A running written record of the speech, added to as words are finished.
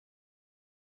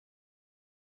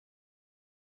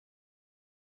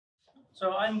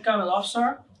So I'm Kamil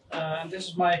Afsar, and this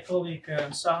is my colleague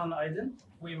Şahan Aydin.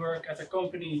 We work at a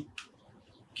company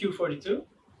Q42.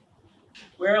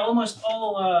 We're almost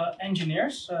all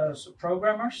engineers, so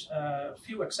programmers, a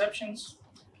few exceptions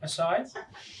aside,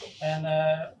 and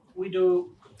we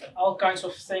do all kinds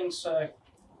of things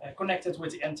connected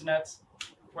with the internet.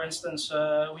 For instance,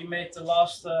 we made the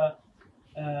last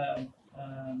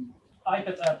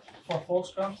iPad app for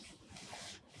Volkskrant.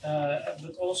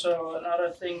 But also another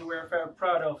thing we're very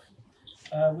proud of,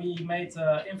 we made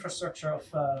the infrastructure of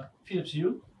Philips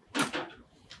Hue.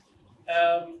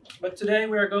 But today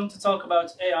we are going to talk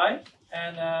about AI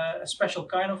and a special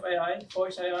kind of AI,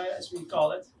 voice AI as we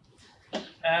call it.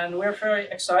 And we're very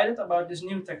excited about this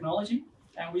new technology,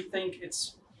 and we think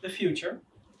it's the future.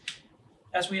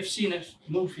 As we have seen in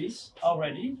movies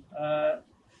already,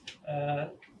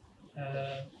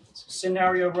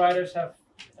 scenario writers have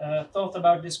thought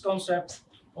about this concept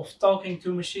of talking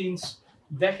to machines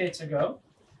decades ago.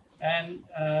 And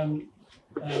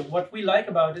what we like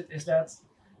about it is that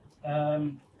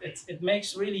it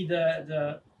makes really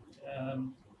the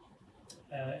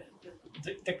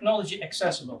technology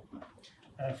accessible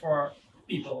for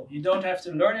people. You don't have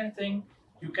to learn anything.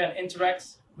 You can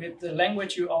interact with the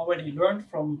language you already learned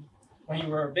from when you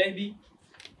were a baby.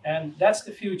 And that's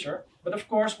the future. But of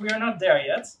course, we are not there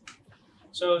yet.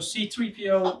 So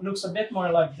C3PO looks a bit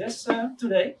more like this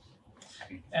today.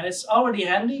 And it's already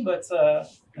handy, but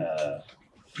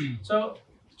so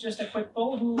just a quick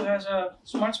poll. Who has a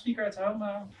smart speaker at home?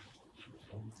 A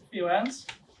few hands.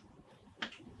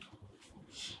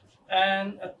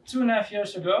 And 2.5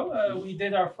 years ago, we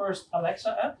did our first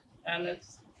Alexa app, and it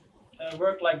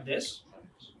worked like this.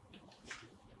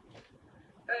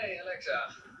 Hey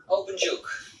Alexa, open Juke.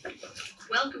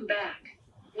 Welcome back.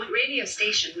 What radio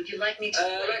station would you like me to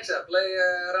play? Alexa, play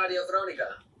Radio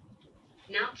Veronica.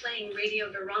 Now playing Radio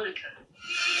Veronica.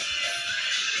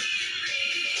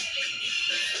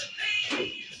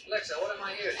 Alexa, what am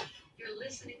I hearing? You're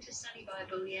listening to Sunny by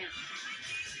Boniem.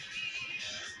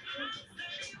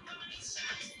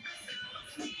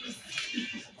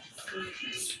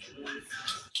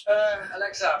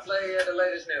 Alexa, play the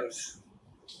latest news.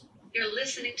 You're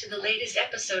listening to the latest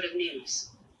episode of news.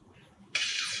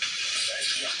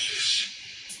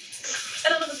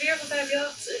 En dan nog het weer van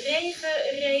 538.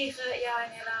 Regen, regen, ja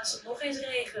en helaas nog eens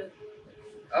regen.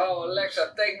 Oh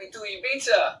Alexa, take me to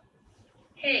Ibiza.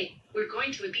 Hey, we're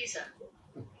going to Ibiza.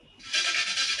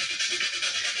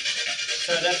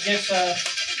 So that gives a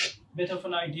bit of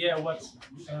an idea what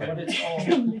it's all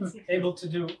able to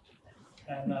do.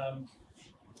 And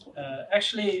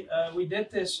actually, we did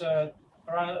this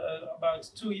around about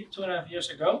 2.5 years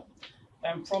ago,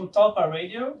 and from Talpa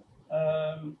Radio,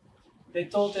 they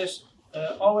told us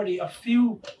already a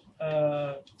few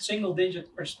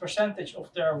single-digit percentage of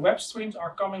their web streams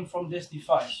are coming from this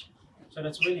device. So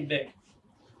that's really big.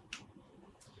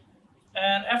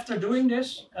 And after doing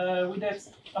this, we did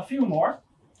a few more.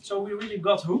 So we really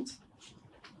got hooked.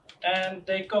 And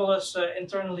they call us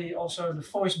internally also the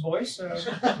voice boys.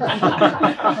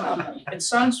 It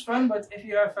sounds fun, but if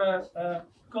you have a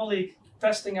colleague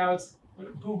testing out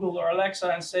Google or Alexa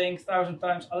and saying 1,000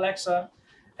 times Alexa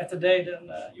at the day,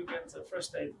 then you get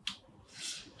frustrated.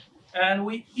 And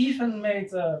we even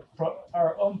made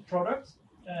our own product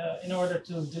in order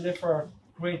to deliver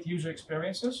great user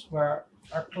experiences where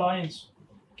our clients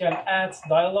can add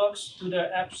dialogues to their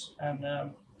apps.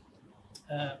 And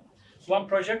one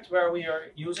project where we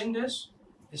are using this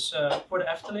is for the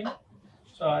Efteling.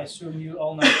 So I assume you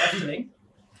all know the Efteling.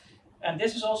 And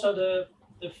this is also the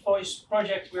voice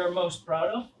project we are most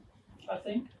proud of, I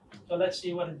think. So let's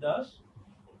see what it does.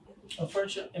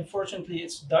 Unfortunately,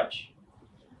 it's Dutch.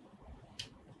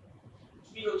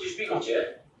 Spiegeltje,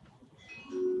 spiegeltje.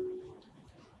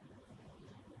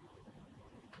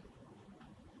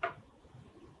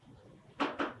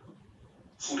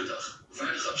 Goedendag,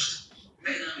 waarde gast.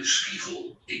 Mijn naam is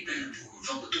Spiegel. Ik ben een boer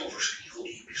van de toverspiegel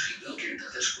die je misschien wel kent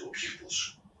uit het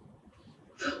sprookjesbos.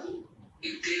 Welkom.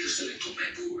 In tegenstelling tot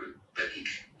mijn boeren ben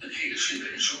ik een hele slimme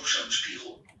en zorgzame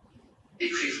spiegel.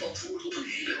 Ik geef antwoord op een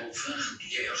hele hoop vragen die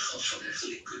jij als gast van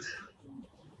Efteling kunt hebben.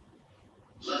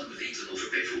 Laat me weten of er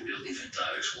bijvoorbeeld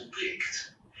inventaris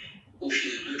ontbreekt. Of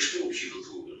je een leuk sprookje wilt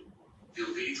horen.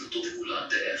 Wil weten tot hoe laat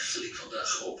de Efteling vandaag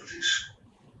geopend is.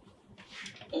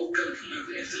 Ook kan ik een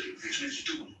leuke Efteling-quiz met je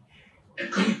doen. En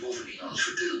kan je bovendien alles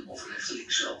vertellen over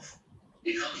Efteling zelf.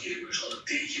 Ik hang hier immers al een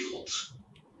tijdje rond.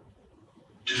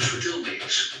 Dus vertel me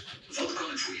eens, wat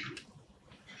kan ik voor je doen?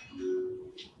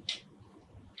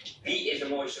 Wie is de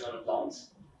mooiste van het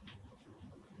land?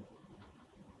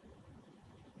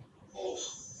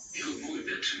 Och, heel mooi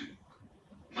bent u.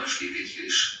 Maar maar sneeuwwitje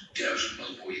is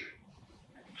 1000-maal mooier.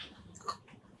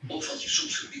 Of had je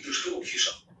soms een microscoopje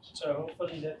zag. So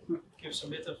hopefully that gives a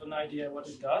bit of an idea what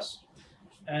it does.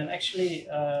 And actually,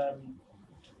 a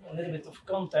little bit of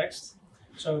context.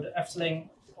 So the Efteling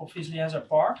obviously has a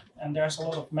park and there's a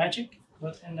lot of magic,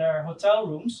 but in their hotel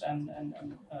rooms and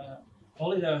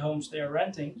holiday homes they are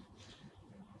renting,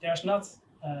 there's not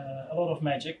a lot of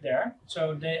magic there.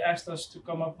 So they asked us to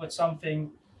come up with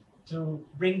something to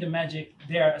bring the magic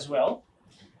there as well.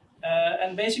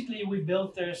 And basically we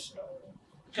built this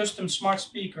custom smart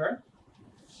speaker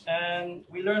and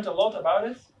we learned a lot about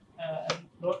it and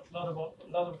a lot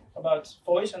about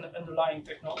voice and the underlying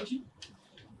technology.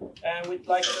 And we'd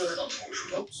like to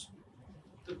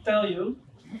tell you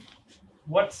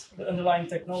what the underlying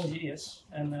technology is,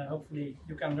 and hopefully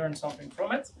you can learn something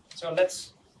from it. So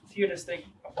let's tear this thing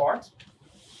apart.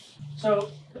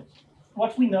 So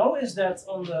what we know is that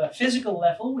on the physical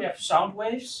level we have sound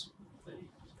waves.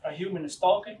 A human is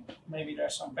talking, maybe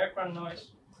there's some background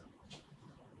noise.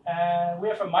 And we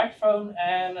have a microphone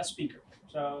and a speaker.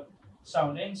 So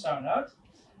sound in, sound out.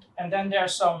 And then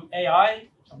there's some AI,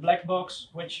 a black box,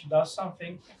 which does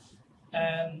something.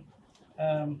 And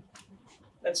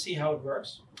let's see how it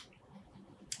works.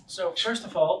 So first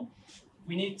of all,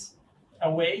 we need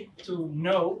a way to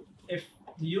know if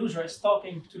the user is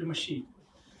talking to the machine.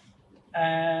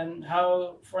 And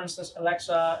how, for instance,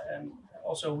 Alexa and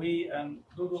also we and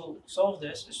Google solve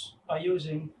this is by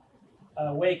using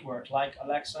a wake word like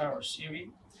Alexa or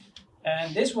Siri.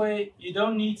 And this way you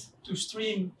don't need to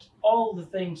stream all the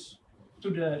things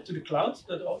to the cloud,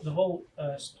 the whole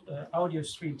audio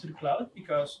stream to the cloud,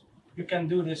 because you can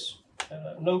do this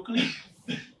locally.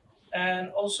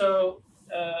 And also,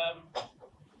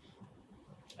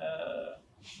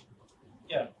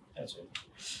 yeah, that's it.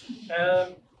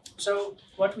 So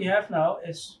what we have now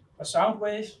is a sound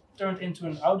wave turned into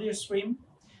an audio stream,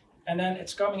 and then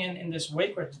it's coming in this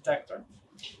wake word detector.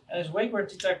 And this wake word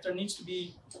detector needs to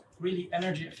be really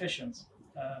energy efficient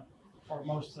for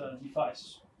most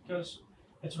devices, because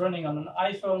it's running on an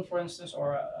iPhone, for instance,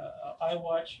 or an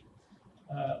iWatch,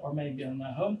 or maybe on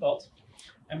a HomePod.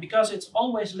 And because it's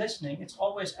always listening, it's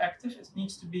always active, it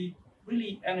needs to be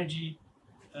really energy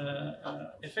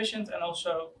efficient and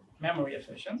also memory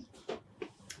efficient.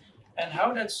 And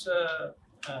how that's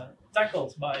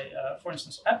tackled by, for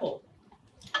instance, Apple,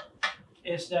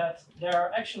 is that there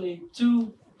are actually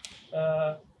two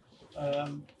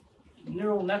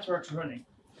neural networks running.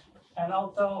 And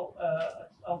I'll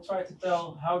try to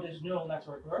tell how this neural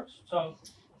network works. So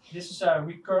this is a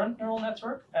recurrent neural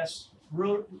network, as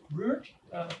Ruud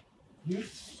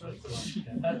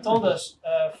told us.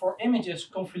 For images,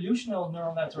 convolutional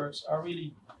neural networks are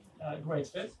really a great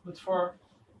fit, but for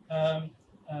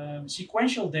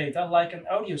sequential data, like an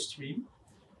audio stream,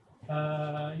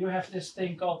 you have this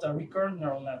thing called a recurrent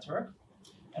neural network.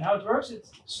 And how it works, it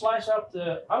slices up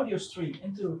the audio stream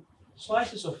into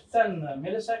slices of 10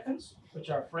 milliseconds, which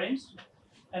are frames.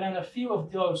 And then a few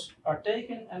of those are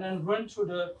taken and then run through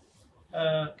the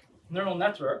neural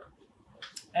network.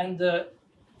 And the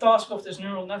task of this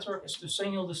neural network is to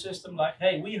signal the system like,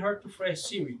 hey, we heard the phrase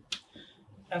Siri.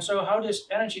 And so how this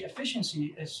energy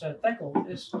efficiency is tackled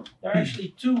is there are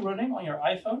actually two running on your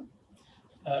iPhone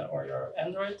or your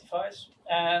Android device.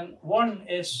 And one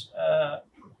is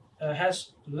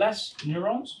has less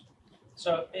neurons,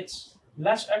 so it's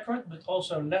less accurate, but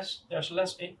also there's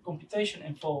less computation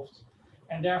involved,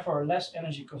 and therefore less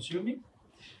energy consuming.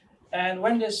 And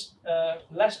when this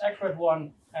less accurate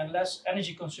one and less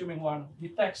energy consuming one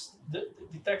detects the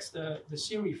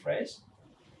Siri phrase,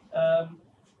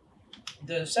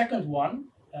 the second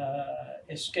one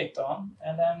is kicked on,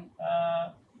 and then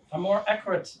a more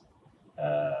accurate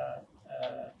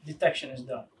detection is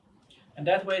done. And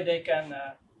that way they can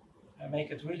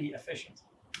make it really efficient.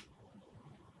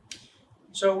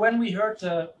 So when we heard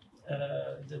the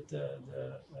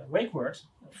wake word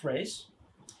phrase,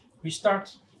 we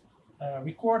start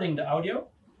recording the audio,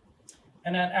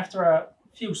 and then after a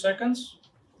few seconds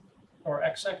or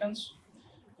X seconds,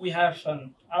 we have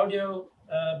an audio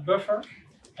buffer,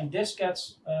 and this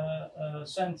gets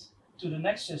sent to the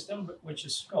next system, which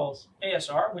is called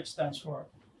ASR, which stands for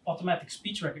automatic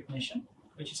speech recognition,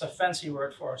 which is a fancy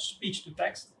word for speech to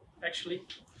text, actually.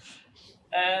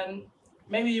 And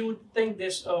maybe you would think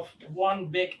this of one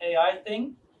big AI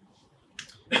thing,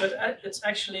 but it's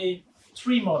actually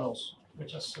three models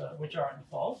which are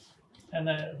involved. And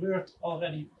Ruud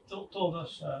already told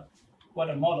us what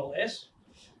a model is.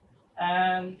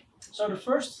 And so the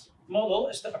first model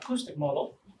is the acoustic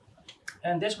model.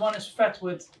 And this one is fed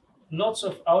with lots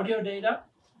of audio data.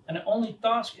 And the only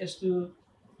task is to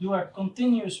do a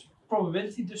continuous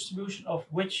probability distribution of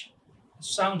which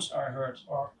sounds are heard,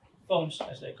 or phones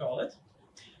as they call it.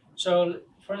 So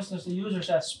for instance, the user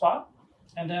says spa,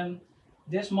 and then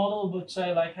this model would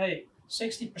say like, hey,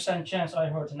 60% chance I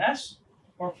heard an S,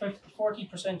 or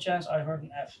 40% chance I heard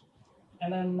an F.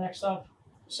 And then next up,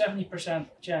 70%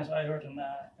 chance I heard an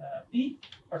P,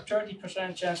 or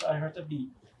 30% chance I heard a B,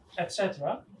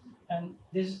 etc. And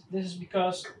this is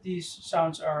because these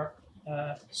sounds are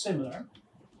similar.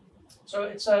 So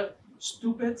it's a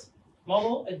stupid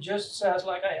model. It just says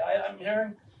like, hey, I'm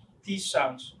hearing these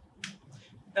sounds.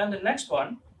 Then the next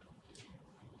one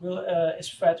is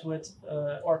fed with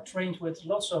or trained with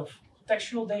lots of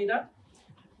textual data,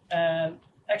 and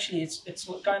actually it's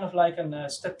kind of like a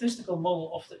statistical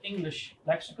model of the English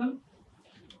lexicon,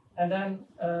 and then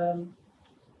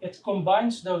it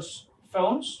combines those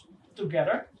phones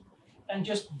together and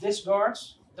just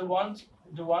discards the ones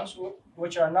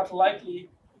which are not likely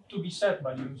to be said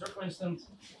by the user. For instance,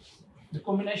 the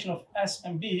combination of S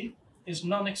and B is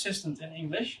non-existent in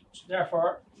English, so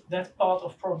therefore that part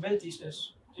of probabilities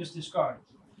is just discarded.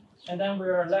 And then we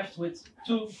are left with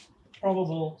two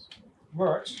probable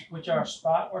words, which are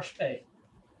spa or spe.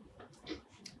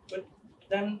 But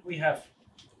then we have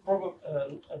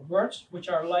words which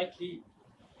are likely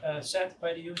said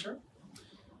by the user.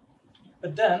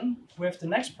 But then we have the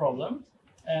next problem,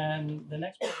 and the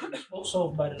next problem is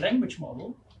solved by the language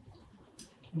model.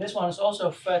 And this one is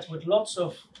also fed with lots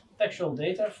of textual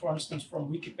data, for instance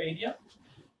from Wikipedia.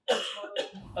 This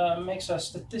model makes a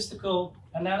statistical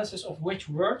analysis of which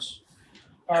words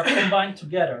are combined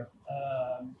together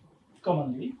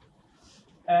commonly.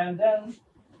 And then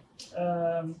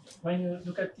when you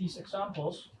look at these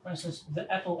examples, for instance,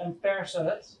 the apple and pear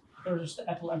salad versus the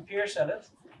apple and pear salad,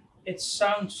 it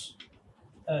sounds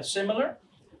similar,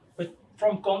 but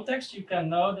from context you can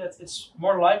know that it's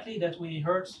more likely that we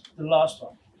heard the last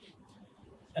one.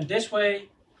 And this way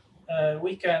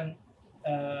we can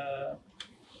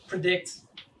predict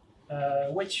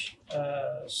which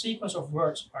sequence of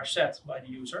words are said by the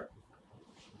user.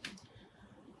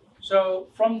 So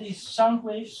from these sound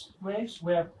waves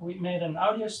we made an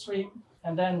audio stream,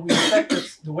 and then we detected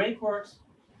the wake word.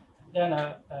 Then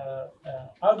an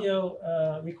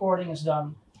audio recording is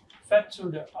done, fed to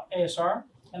the ASR,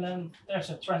 and then there's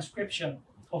a transcription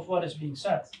of what is being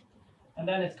said. And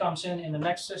then it comes in the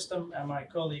next system, and my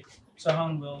colleague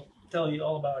Şahan will tell you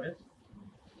all about it.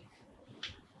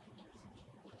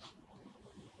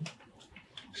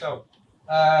 So,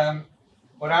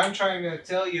 what I'm trying to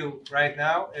tell you right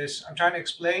now is I'm trying to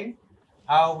explain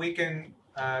how we can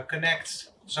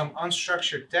connect some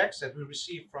unstructured text that we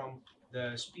receive from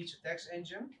the speech-to-text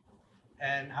engine,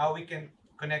 and how we can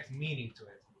connect meaning to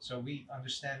it, so we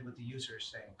understand what the user is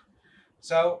saying.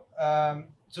 So,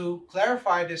 to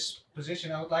clarify this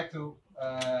position, I would like to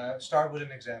start with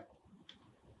an example.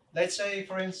 Let's say,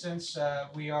 for instance,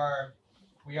 we are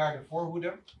the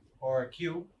voorhoede or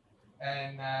queue,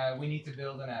 and we need to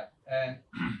build an app. And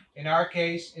in our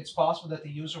case, it's possible that the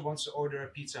user wants to order a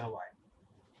pizza Hawaii.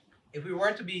 If we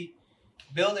were to be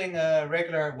building a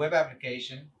regular web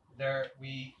application, there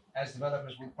we, as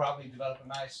developers, would probably develop a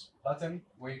nice button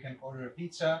where you can order a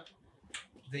pizza.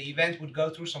 The event would go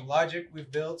through some logic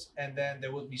we've built, and then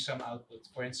there would be some output.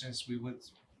 For instance, we would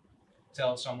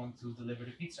tell someone to deliver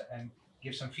the pizza and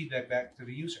give some feedback back to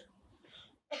the user.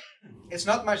 It's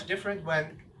not much different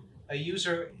when a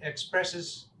user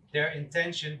expresses their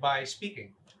intention by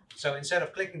speaking. So instead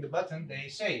of clicking the button, they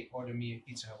say, order me a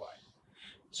pizza Hawaii.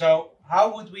 So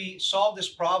how would we solve this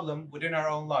problem within our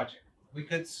own logic? We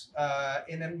could,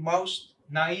 in the most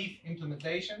naive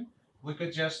implementation, we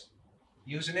could just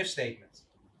use an if statement.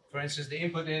 For instance, the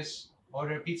input is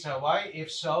order a pizza Hawaii.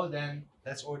 If so, then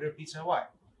let's order a pizza Hawaii.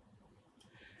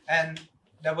 And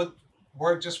that would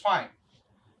work just fine.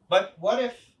 But what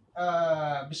if,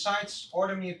 besides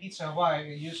order me a pizza Hawaii,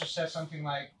 the user says something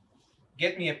like,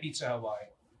 get me a pizza Hawaii,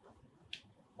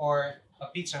 or a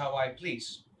pizza Hawaii,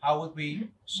 please? How would we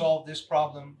solve this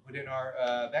problem within our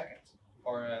backend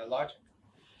or logic?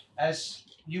 As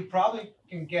you probably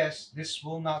can guess, this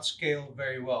will not scale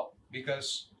very well,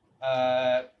 because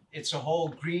it's a whole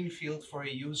green field for a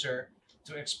user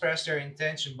to express their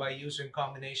intention by using a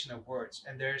combination of words.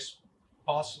 And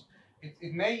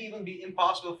it may even be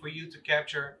impossible for you to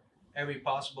capture every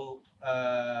possible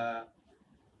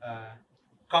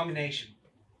combination.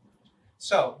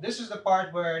 So this is the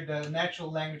part where the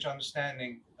natural language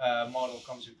understanding model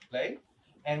comes into play.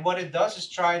 And what it does is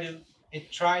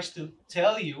it tries to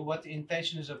tell you what the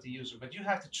intention is of the user, but you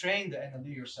have to train the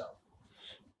NLU yourself.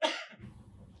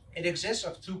 It exists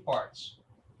of two parts.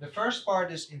 The first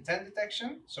part is intent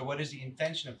detection. So what is the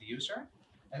intention of the user?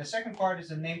 And the second part is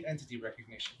the named entity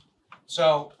recognition.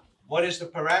 So what is the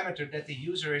parameter that the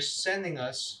user is sending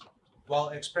us while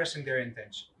expressing their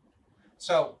intention?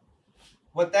 So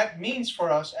what that means for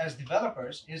us as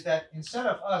developers is that instead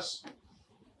of us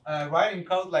writing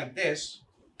code like this,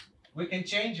 we can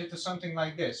change it to something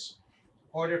like this: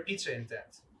 order pizza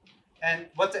intent. And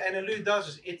what the NLU does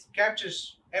is it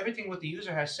captures everything what the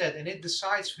user has said, and it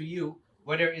decides for you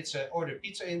whether it's an order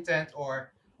pizza intent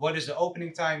or what is the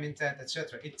opening time intent,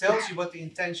 etc. It tells you what the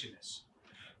intention is.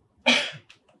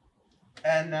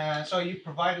 And so you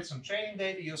provided some training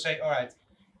data. You'll say, all right,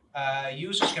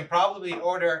 users can probably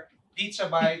order pizza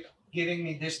by giving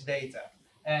me this data.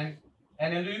 And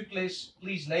NLU,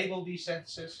 please label these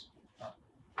sentences. Oh,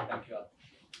 thank you.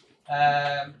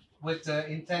 With the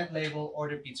intent label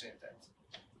order pizza intent.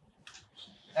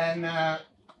 And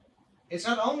it's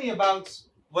not only about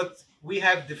what we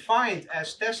have defined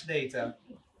as test data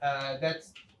that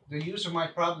the user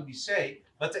might probably say,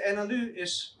 but the NLU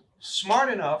is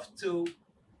smart enough to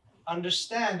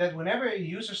understand that whenever a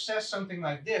user says something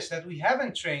like this that we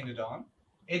haven't trained it on,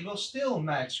 it will still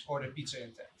match order pizza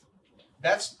intent.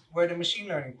 That's where the machine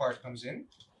learning part comes in,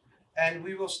 and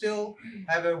we will still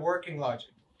have a working logic.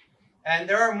 And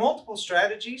there are multiple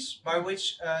strategies by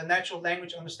which natural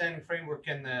language understanding framework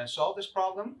can solve this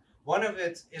problem. One of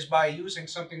it is by using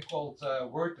something called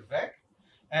word-to-vec.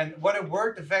 And what a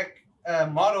word-to-vec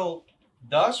model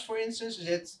does, for instance, is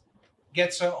it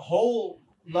gets a whole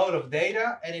load of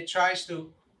data and it tries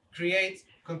to create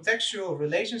contextual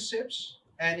relationships,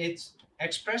 and it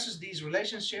expresses these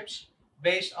relationships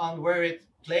based on where it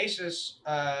places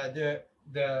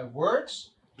the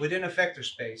words within a vector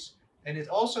space. And it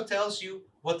also tells you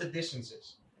what the distance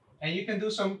is. And you can do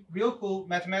some real cool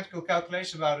mathematical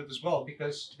calculation about it as well,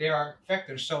 because they are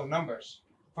vectors, so numbers.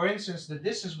 For instance, the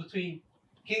distance between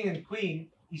king and queen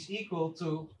is equal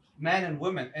to man and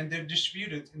woman, and they're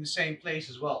distributed in the same place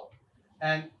as well.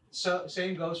 And so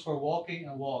same goes for walking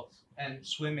and walked, and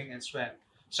swimming and swam.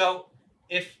 So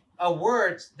if a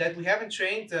word that we haven't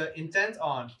trained the intent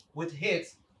on would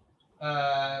hit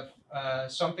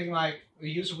something like a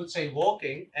user would say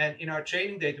walking, and in our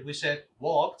training data we said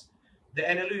walked, the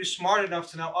NLU is smart enough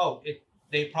to know, oh,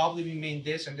 they probably mean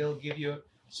this, and they'll give you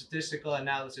statistical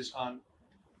analysis on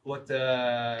what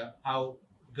how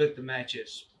good the match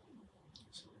is.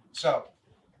 So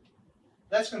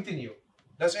let's continue.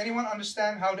 Does anyone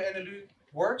understand how the NLU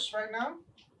works right now?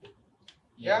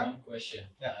 Yeah? One question.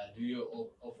 Yeah. Do you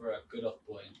offer a cutoff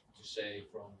point to say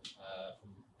from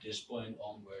this point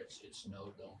onwards it's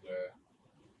no longer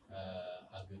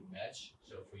a good match?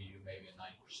 So for you maybe a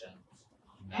 9%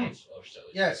 match or so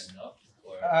is Yes. enough?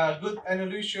 Or Good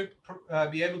NLU should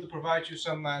be able to provide you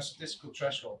some statistical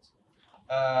threshold.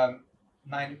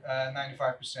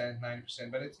 95%,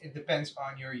 90%, but it depends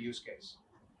on your use case.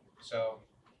 So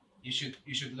you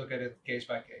should look at it case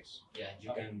by case. yeah,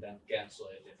 you can then cancel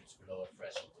it if it's below a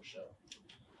threshold or so.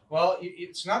 Well,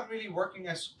 it's not really working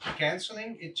as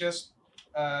canceling. It just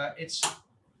it's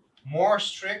more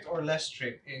strict or less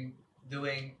strict in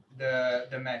doing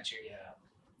the matching. Yeah.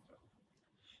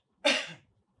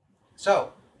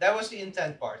 So that was the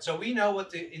intent part. So we know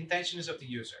what the intention is of the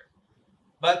user.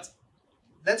 But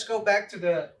let's go back to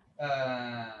the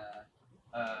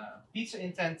pizza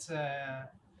intent. The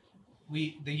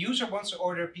user wants to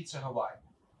order pizza Hawaii,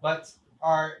 but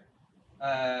our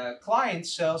client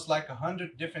sells like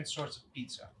 100 different sorts of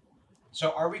pizza.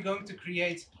 So are we going to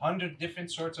create 100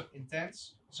 different sorts of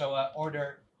intents? So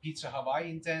order pizza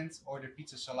Hawaii intent, order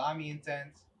pizza salami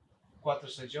intent, quattro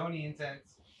stagioni intent.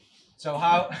 So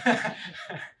how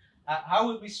how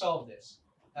would we solve this?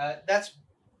 That's,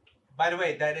 by the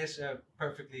way, that is a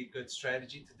perfectly good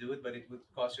strategy to do it, but it would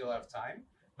cost you a lot of time.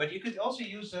 But you could also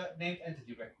use a named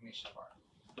entity recognition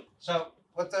part. So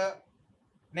what the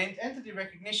named entity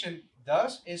recognition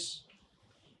does is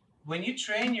when you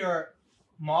train your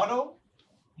model,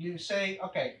 you say,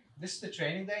 okay, this is the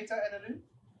training data, NLU.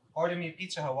 Order me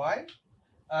pizza Hawaii.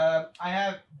 I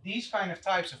have these kind of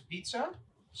types of pizza.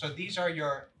 So these are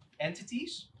your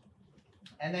entities.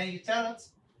 And then you tell it,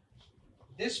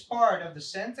 this part of the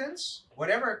sentence,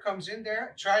 whatever comes in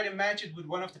there, try to match it with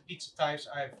one of the pizza types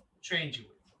I've trained you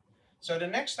with. So the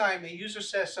next time a user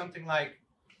says something like,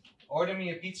 order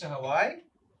me a pizza Hawaii,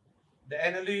 the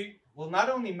NLU will not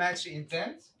only match the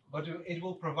intent, but it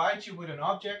will provide you with an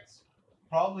object,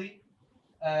 probably,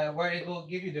 where it will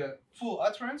give you the full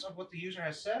utterance of what the user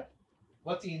has said,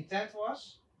 what the intent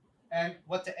was, and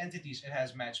what the entities it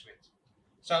has matched with.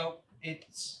 So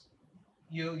it's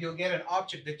you'll get an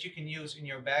object that you can use in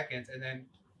your backend, and then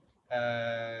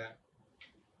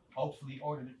hopefully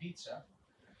order the pizza.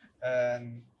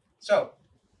 So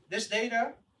this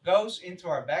data goes into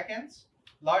our backend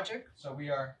logic. So we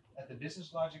are at the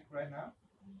business logic right now.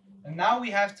 And now we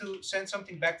have to send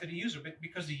something back to the user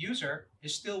because the user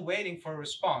is still waiting for a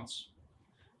response.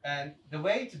 And the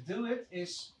way to do it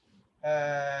is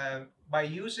by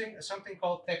using something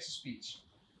called text-to-speech.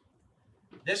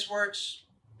 This works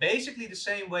basically the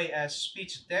same way as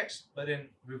speech-to-text, but in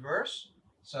reverse.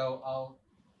 So I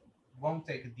won't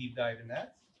take a deep dive in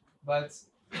that. But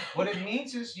what it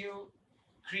means is you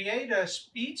create a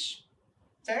speech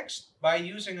text by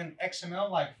using an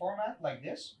XML-like format like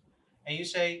this. And you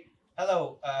say,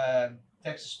 hello,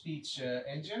 text-to-speech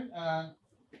engine.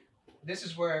 This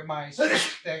is where my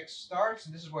speech text starts,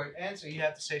 and this is where it ends, and you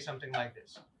have to say something like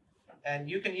this. And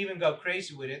you can even go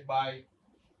crazy with it by...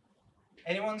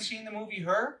 Anyone seen the movie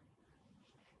Her?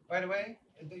 By the way?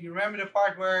 You remember the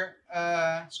part where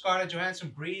Scarlett Johansson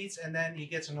breathes and then he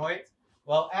gets annoyed?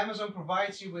 Well, Amazon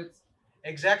provides you with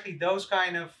exactly those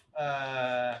kind of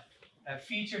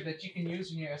features that you can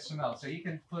use in your XML. So you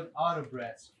can put auto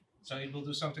breaths. So it will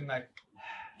do something like...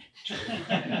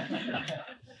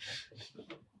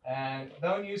 And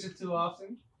don't use it too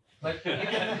often. But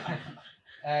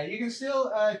you can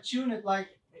still tune it like...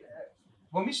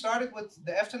 when we started with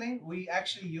the Efteling, we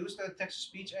actually used the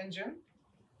text-to-speech engine.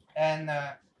 And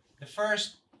the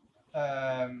first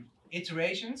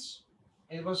iterations,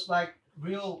 it was like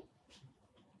real,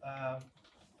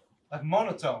 like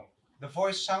monotone. The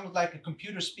voice sounded like a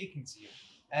computer speaking to you.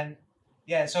 And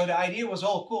yeah, so the idea was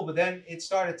all cool, but then it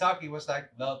started talking, it was like,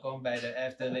 welcome bij de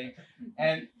Efteling.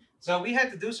 And so we had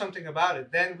to do something about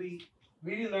it. Then we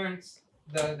really learned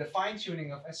the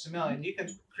fine-tuning of SML, and you can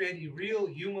create a real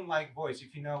human-like voice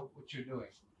if you know what you're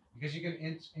doing. Because you can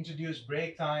introduce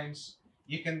break times,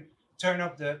 you can turn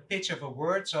up the pitch of a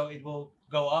word so it will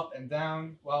go up and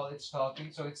down while it's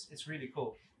talking, so it's really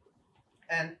cool.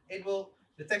 And it will,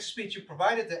 the text-to-speech, you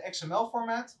provided the XML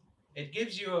format, it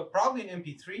gives you probably an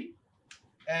MP3,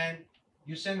 and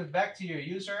you send it back to your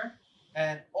user,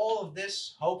 and all of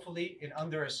this hopefully in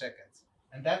under a second.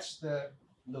 And that's the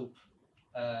loop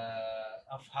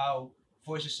of how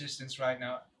voice assistants right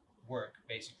now work,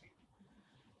 basically.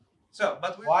 So,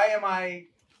 but why am I,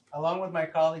 along with my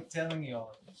colleague, telling you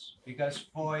all of this? Because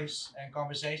voice and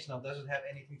conversational doesn't have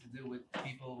anything to do with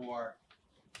people who are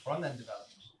front-end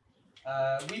developers.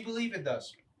 We believe it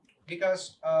does,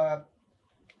 because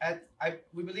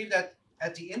we believe that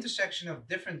at the intersection of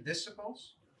different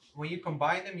disciplines, when you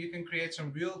combine them, you can create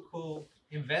some real cool,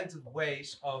 inventive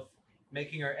ways of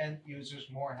making your end users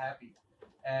more happy.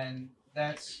 And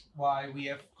that's why we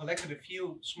have collected a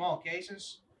few small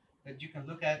cases that you can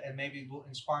look at, and maybe it will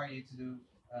inspire you to do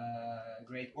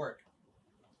great work.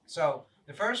 So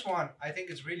the first one, I think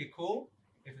is really cool,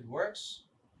 if it works,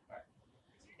 right,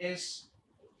 is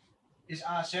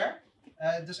Afsar.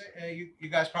 You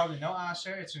guys probably know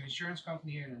Afsar. It's an insurance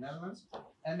company here in the Netherlands.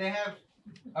 And they have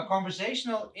a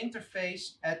conversational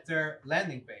interface at their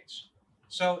landing page.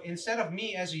 So instead of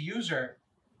me as a user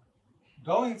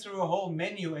going through a whole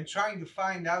menu and trying to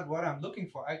find out what I'm looking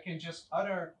for, I can just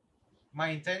utter my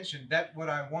intention, that what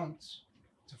I want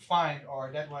to find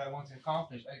or that what I want to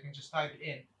accomplish. I can just type it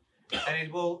in and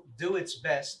it will do its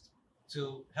best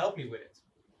to help me with it.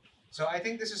 So I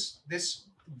think this,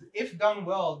 if done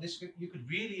well, you could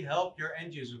really help your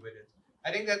end user with it.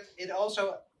 I think that it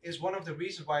also is one of the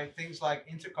reasons why things like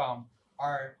Intercom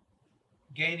are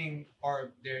gaining,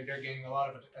 or they're gaining a lot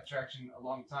of attraction a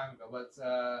long time ago. But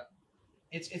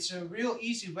it's a real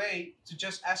easy way to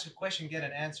just ask a question, get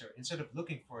an answer, instead of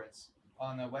looking for it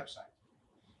on a website.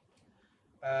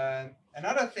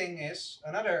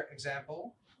 Another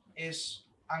example is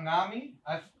Angami.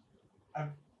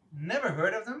 I've never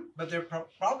heard of them, but they're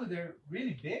they're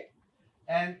really big,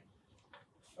 and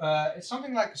it's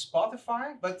something like a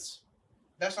Spotify, but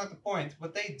that's not the point.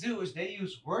 What they do is they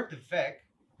use word2vec,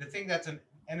 the thing that an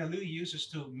NLU uses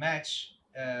to match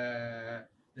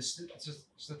the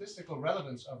statistical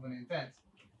relevance of an intent.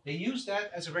 They use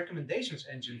that as a recommendations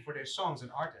engine for their songs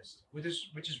and artists, which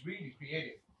is really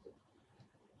creative.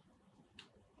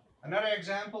 Another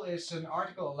example is an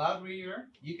article aloud reader.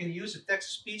 You can use the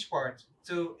text-to-speech part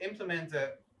to implement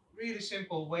a really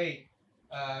simple way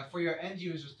for your end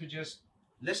users to just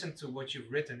listen to what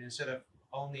you've written instead of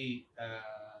only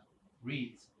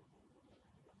read.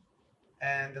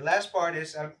 And the last part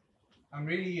is, I'm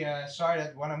really sorry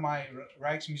that one of my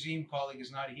Rijksmuseum colleagues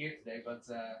is not here today, but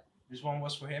this one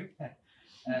was for him.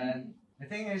 And the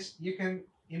thing is, you can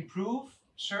improve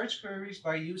search queries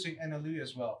by using NLU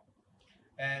as well.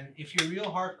 And if you're real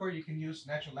hardcore, you can use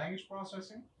natural language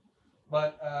processing.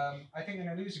 But I think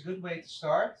NLU is a good way to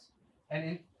start.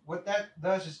 And what that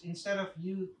does is, instead of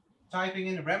you typing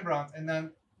in Rembrandt and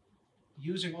then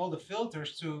using all the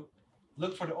filters to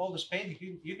look for the oldest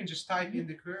painting. You can just type in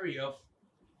the query of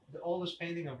the oldest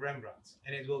painting of Rembrandt,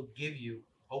 and it will give you,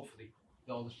 hopefully,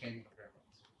 the oldest painting of Rembrandt.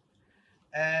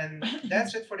 And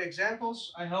that's it for the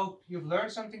examples. I hope you've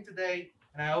learned something today,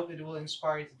 and I hope it will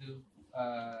inspire you to do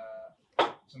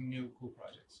some new cool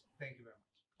projects.